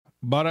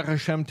Baruch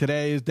Hashem,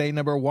 today is day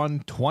number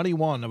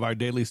 121 of our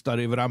daily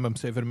study of Rambam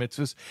Sefer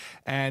HaMitzvos.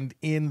 And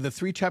in the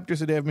 3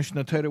 chapters a day of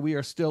Mishnah Torah, we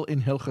are still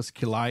in Hilchas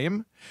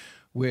Kilayim,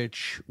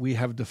 which we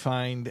have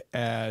defined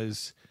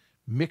as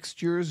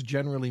mixtures,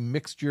 generally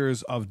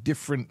mixtures of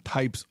different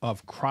types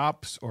of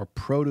crops or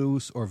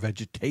produce or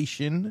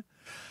vegetation.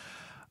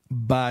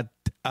 But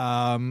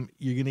you're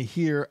going to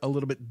hear a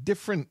little bit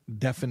different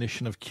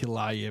definition of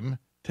Kilayim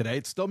today.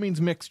 It still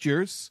means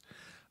mixtures,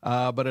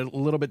 but a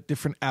little bit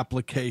different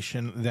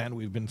application than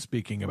we've been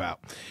speaking about.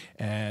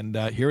 And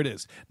here it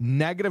is.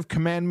 Negative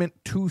Commandment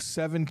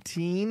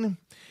 217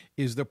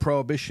 is the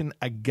prohibition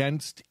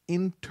against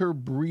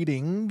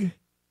interbreeding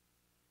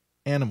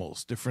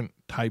animals, different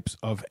types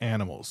of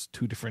animals,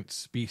 2 different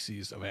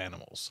species of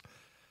animals.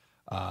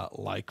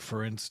 Like,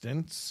 for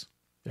instance,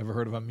 you ever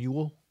heard of a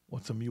mule?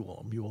 What's a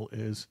mule? A mule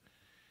is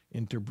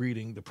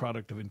interbreeding, the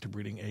product of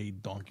interbreeding a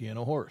donkey and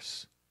a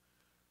horse.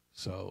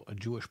 So a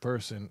Jewish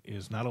person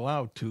is not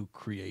allowed to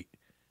create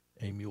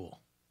a mule.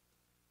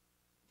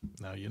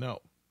 Now you know.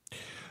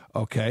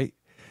 Okay.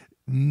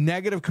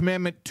 Negative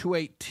Commandment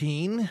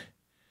 218.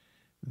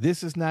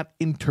 This is not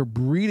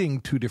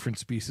interbreeding 2 different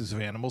species of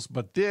animals,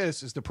 but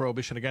this is the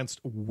prohibition against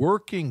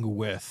working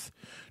with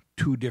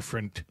 2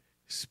 different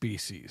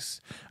species.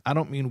 I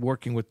don't mean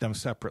working with them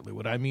separately.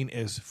 What I mean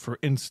is, for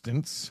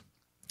instance,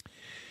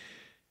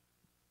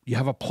 you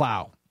have a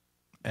plow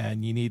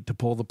and you need to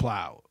pull the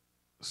plow.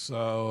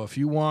 So if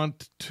you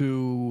want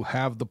to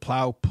have the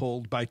plow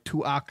pulled by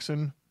 2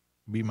 oxen,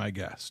 be my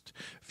guest.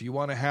 If you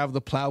want to have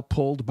the plow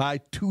pulled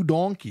by 2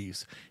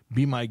 donkeys,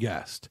 be my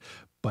guest.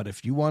 But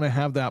if you want to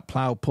have that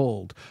plow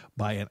pulled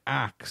by an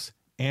ox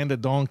and a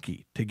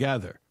donkey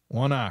together,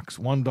 1 ox,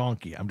 1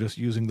 donkey, I'm just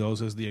using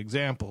those as the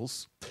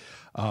examples,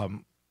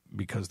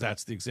 because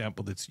that's the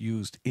example that's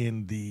used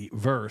in the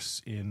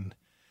verse in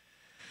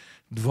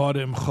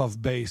Dvarim Chav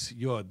Beis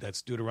Yod,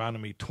 that's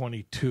Deuteronomy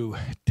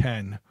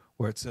 22:10,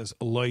 where it says,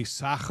 Loi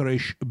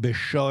sachrish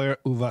b'shoyer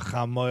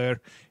uvachamoyer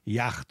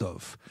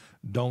yachtov.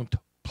 Don't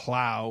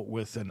plow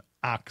with an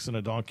ox and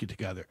a donkey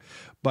together.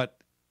 But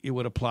it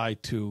would apply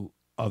to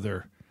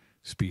other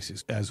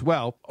species as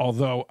well,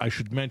 although I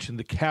should mention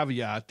the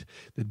caveat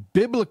that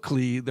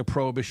biblically the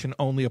prohibition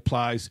only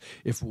applies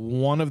if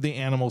one of the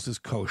animals is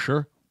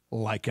kosher,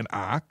 like an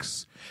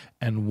ox,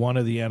 and one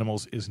of the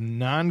animals is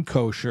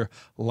non-kosher,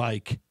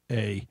 like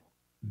a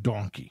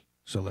donkey.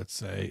 So let's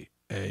say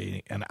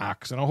an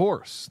ox and a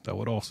horse. That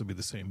would also be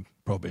the same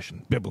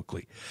prohibition,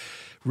 biblically.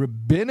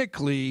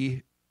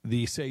 Rabbinically,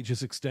 the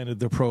sages extended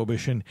the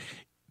prohibition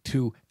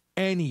to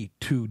any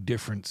 2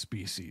 different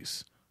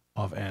species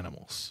of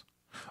animals.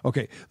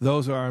 Okay,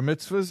 those are our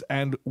mitzvahs,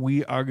 and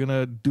we are going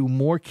to do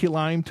more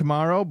Kilayim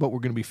tomorrow, but we're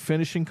going to be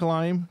finishing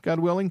Kilayim, God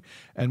willing,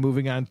 and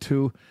moving on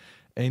to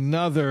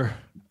another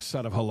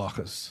set of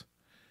halachas.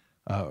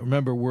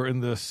 Remember, we're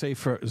in the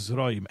Sefer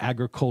Zroim,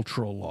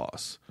 agricultural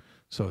laws.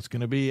 So it's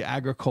going to be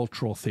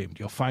agricultural themed.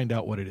 You'll find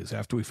out what it is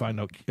after we finish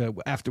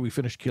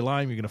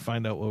Kilayim. You're going to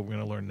find out what we're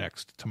going to learn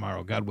next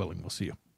tomorrow. God willing, we'll see you.